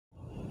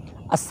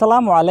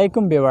Assalamu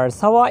alaikum viewers,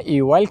 how are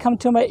you? Welcome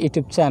to my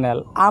YouTube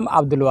channel. I'm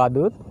Abdul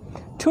Wadud.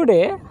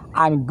 Today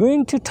I'm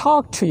going to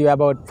talk to you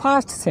about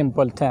past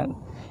simple tense.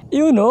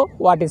 You know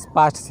what is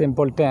past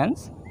simple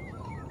tense?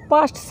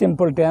 Past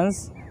simple tense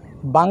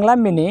Bangla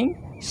meaning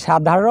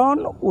সাধারণ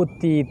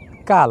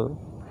অতীতকাল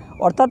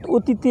অর্থাৎ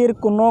অতীতের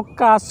কোনো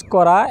কাজ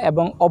করা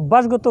এবং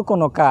অভ্যাসগত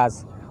কোনো কাজ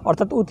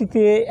অর্থাৎ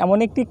অতীতে এমন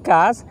একটি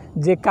কাজ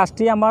যে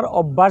কাজটি আমার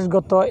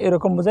অভ্যাসগত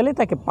এরকম বোঝালে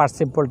তাকে পাস্ট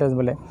সিম্পল টেন্স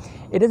বলে।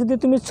 এটা যদি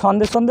তুমি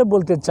ছন্দে ছন্দে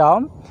বলতে চাও,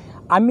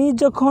 আমি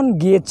যখন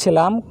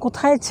গিয়েছিলাম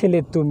কোথায় ছিলে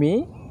তুমি,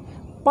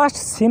 পাস্ট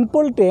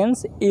সিম্পল টেন্স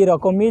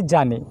এরকমই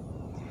জানি।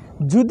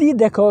 যদি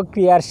দেখো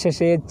ক্রিয়ার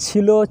শেষে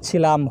ছিল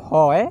ছিলাম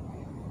হয়,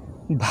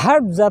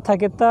 ভার্ব যা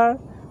থাকে তার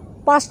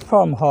পাস্ট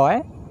ফর্ম হয়,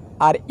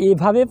 আর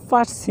এইভাবে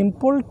পাস্ট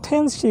সিম্পল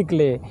টেন্স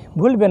শিখলে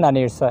ভুলবে না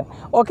নিশ্চয়।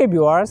 ওকে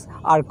ভিউয়ার্স,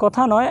 আর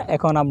কথা নয়,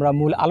 এখন আমরা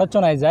মূল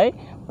আলোচনায় যাই।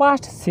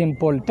 পাস্ট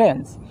সিম্পল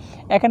টেন্স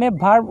এখানে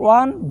ভার্ব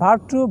 1,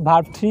 ভার্ব 2,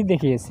 ভার্ব 3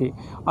 দেখিয়েছি,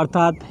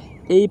 অর্থাৎ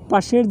এই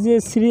পাশের যে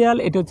সিরিয়াল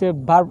এটা হচ্ছে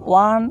verb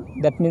 1,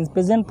 that means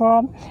present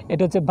form,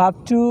 এটা হচ্ছে ভার্ব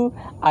 2,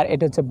 আর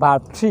এটা হচ্ছে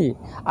verb 3।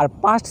 R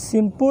past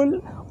simple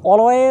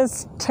always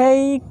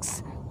tax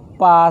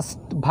past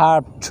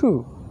verb 2।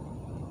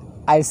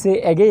 I say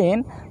again,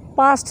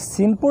 past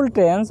simple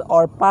tense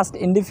or past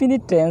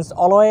indefinite tense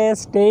always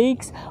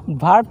takes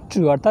verb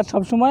 2 অর্থাৎ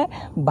সবসময়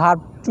verb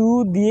 2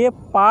 দিয়ে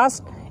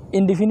past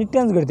indefinite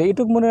tense করতে,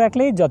 এটুকু মনে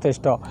রাখলেই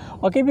যথেষ্ট।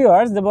 ওকে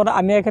ভিউয়ার্স, যেমন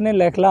আমি এখানে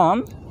লিখলাম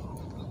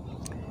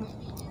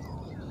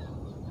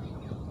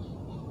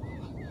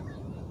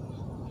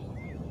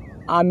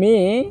আমি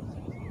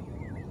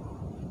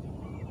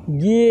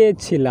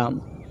গিয়েছিলাম,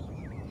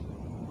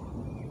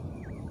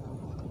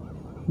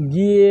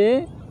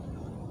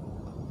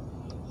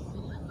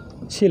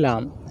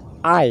 ছিলাম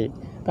আই,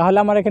 তাহলে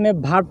আমার এখানে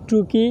ভার্ব 2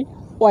 কি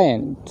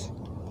went,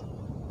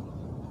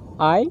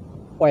 I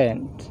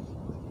went.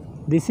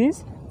 This is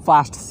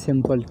past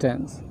simple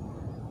tense.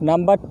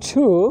 Number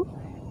 2,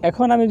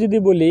 এখন আমি যদি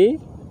বলি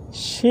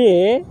সে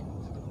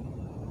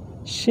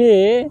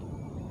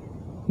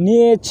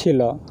নিয়েছিল,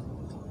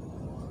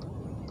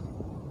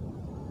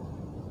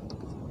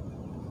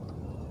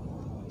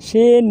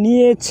 সে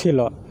নিয়েছিল,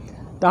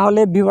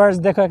 তাহলে ভিউয়ার্স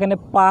দেখো এখানে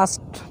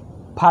পাস্ট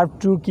ভার্ব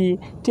 2 কি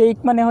টেক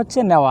মানে হচ্ছে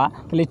নেওয়া,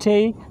 তাহলে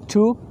টেক,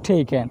 টুক,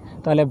 টেকেন,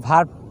 তাহলে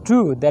verb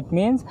 2 that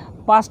means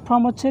past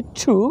form হচ্ছে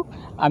টু,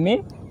 আমি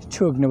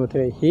টুক নেব,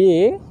 তাহলে হি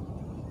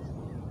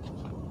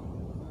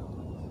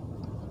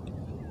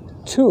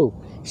টুক,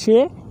 সে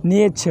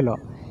নিয়েছিল।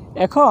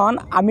 এখন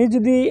আমি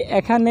যদি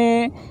এখানে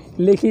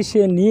লিখি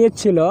সে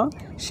নিয়েছিল,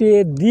 সে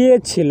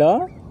দিয়েছিল,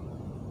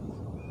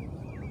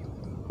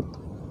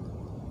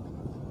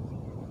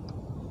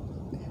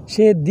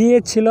 সে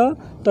দিয়েছিল,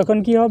 তখন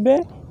কি হবে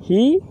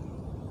হি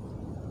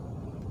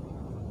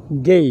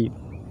গেভ।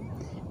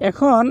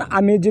 এখন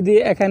আমি যদি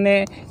এখানে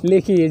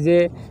লিখি যে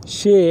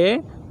সে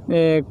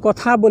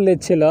কথা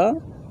বলেছিল,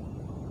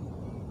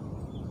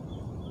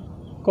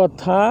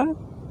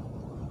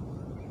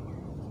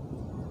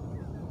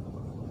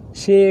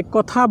 সে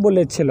কথা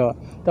বলেছিল,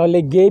 তাহলে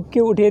গেভকে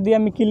উঠিয়ে দিয়ে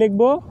আমি কি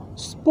লিখব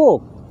স্পোক,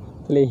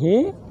 তাহলে হি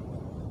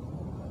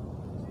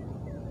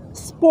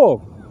স্পোক।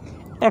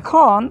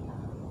 এখন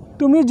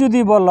তুমি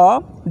যদি বলো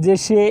যে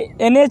সে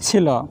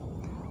এনেছিল,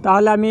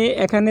 তাহলে আমি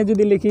এখানে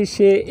যদি লিখি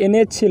সে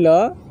এনেছিল,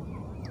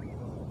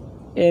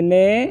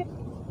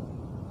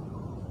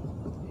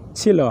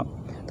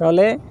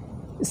 তাহলে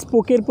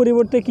স্পোকের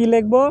পরিবর্তে কি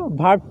লিখব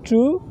ভার্ব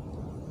 2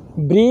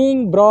 ব্রিং,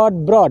 ব্রড,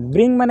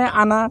 ব্রিং মানে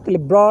আনা, তাহলে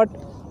ব্রড।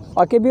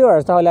 ওকে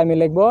ভিউয়ার্স, তাহলে আমি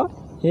লিখব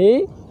হি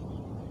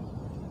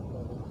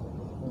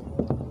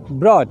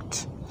ব্রড।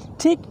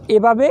 ঠিক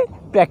এভাবে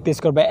প্র্যাকটিস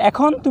করবে।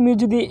 এখন তুমি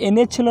যদি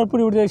এনেছিলর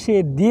পরিবর্তে সে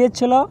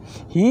দিয়েছিল,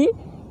 he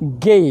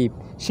gave,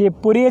 say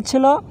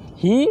পড়িয়েছিল,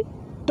 he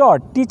taught,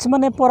 teach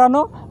মানে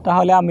পড়ানো,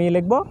 তাহলে আমি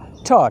লিখব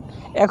টট।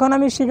 এখন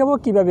আমি শেখাবো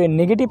কিভাবে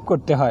নেগেটিভ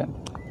করতে হয়।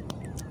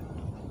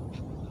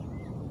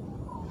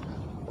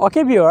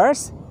 ওকে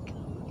ভিউয়ার্স,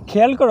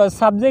 খেয়াল করো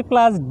সাবজেক্ট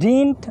প্লাস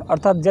ডিন্ট,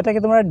 অর্থাৎ যেটাকে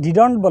তোমরা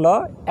ডিডন্ট বলো,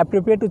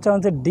 অ্যাপ্রোপ্রিয়েট উচ্চারণ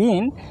হচ্ছে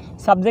dint,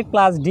 subject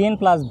plus dint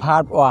plus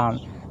verb 1,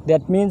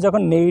 that means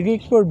যখন নেগেটিভ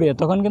করবে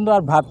তখন কিন্তু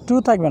আর ভার্ব 2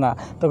 থাকবে না,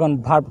 তখন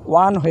ভার্ব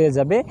 1 হয়ে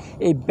যাবে।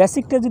 এই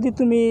বেসিকটা যদি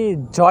তুমি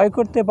জয়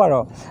করতে পারো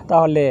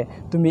তাহলে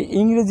তুমি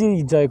ইংরেজি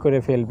জয় করে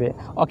ফেলবে।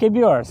 ওকে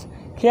ভিউয়ার্স,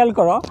 খেয়াল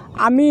করো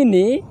আমি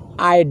নি,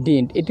 আই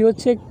ডিন্ট, এটি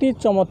হচ্ছে একটি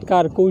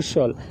চমৎকার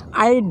কৌশল।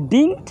 আই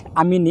ডিন্ট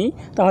আমি নি,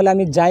 তাহলে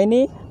আমি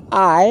যাইনি,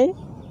 আই,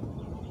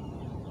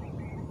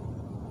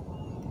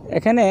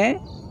 এখানে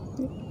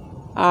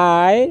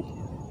আই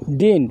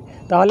ডিন্ট,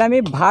 তাহলে আমি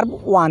ভার্ব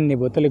 1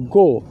 নেব, তাহলে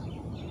গো,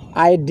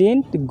 আই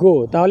ডিন্ট গো,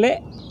 তাহলে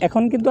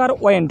এখন কিন্তু আর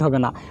ওয়েন্ট হবে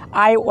না।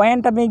 আই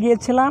ওয়েন্ট আমি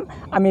গিয়েছিলাম,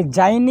 আমি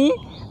যাইনি,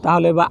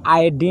 তাহলে বা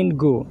আই ডিন্ট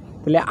গো,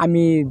 তাহলে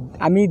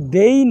আমি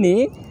দেইনি,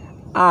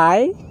 আই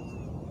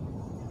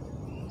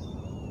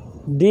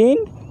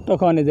ডিন্ট,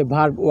 তখন এই যে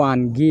ভার্ব 1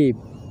 গিভ।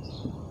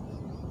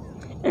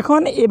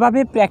 এখন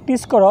এভাবে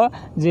প্র্যাকটিস করো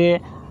যে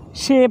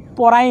সে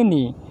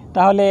পড়ায়নি,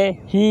 তাহলে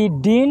হি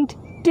ডিন্ট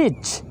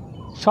টিচ,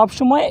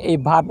 সবসময় এই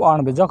ভার্ব ওয়ান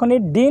হবে, যখনই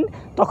ডিন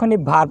তখনই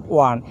ভার্ব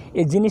ওয়ান।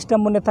 এই জিনিসটা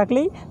মনে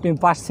থাকলেই তুমি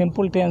পাস্ট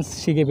সিম্পল টেন্স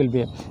শিখে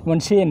ফেলবে। যেমন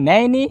সে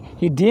নেয়নি,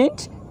 হি ডিডন্ট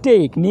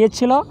টেক,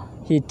 নিয়েছিল,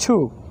 হি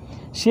টুক।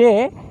 সে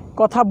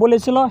কথা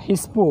বলেছিল, হি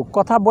স্পোক,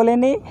 কথা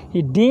বলেনি,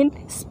 হি ডিডন্ট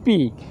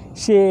স্পিক।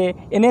 সে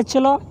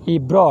এনেছিল, হি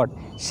ব্রড।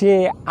 সে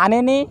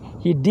আনেনি,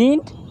 he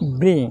didn't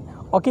bring.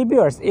 Okay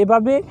viewers,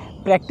 এভাবে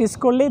প্র্যাকটিস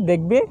করলে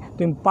দেখবে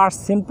তুমি পাস্ট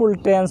সিম্পল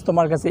টেন্স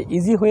তোমার কাছে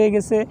ইজি হয়ে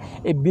গেছে।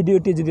 এই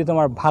ভিডিওটি যদি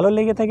তোমার ভালো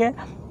লেগে থাকে,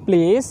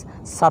 please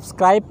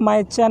subscribe my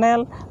channel,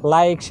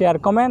 like, share,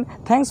 comment.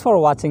 Thanks for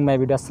watching my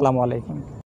video. আসসালামু আলাইকুম।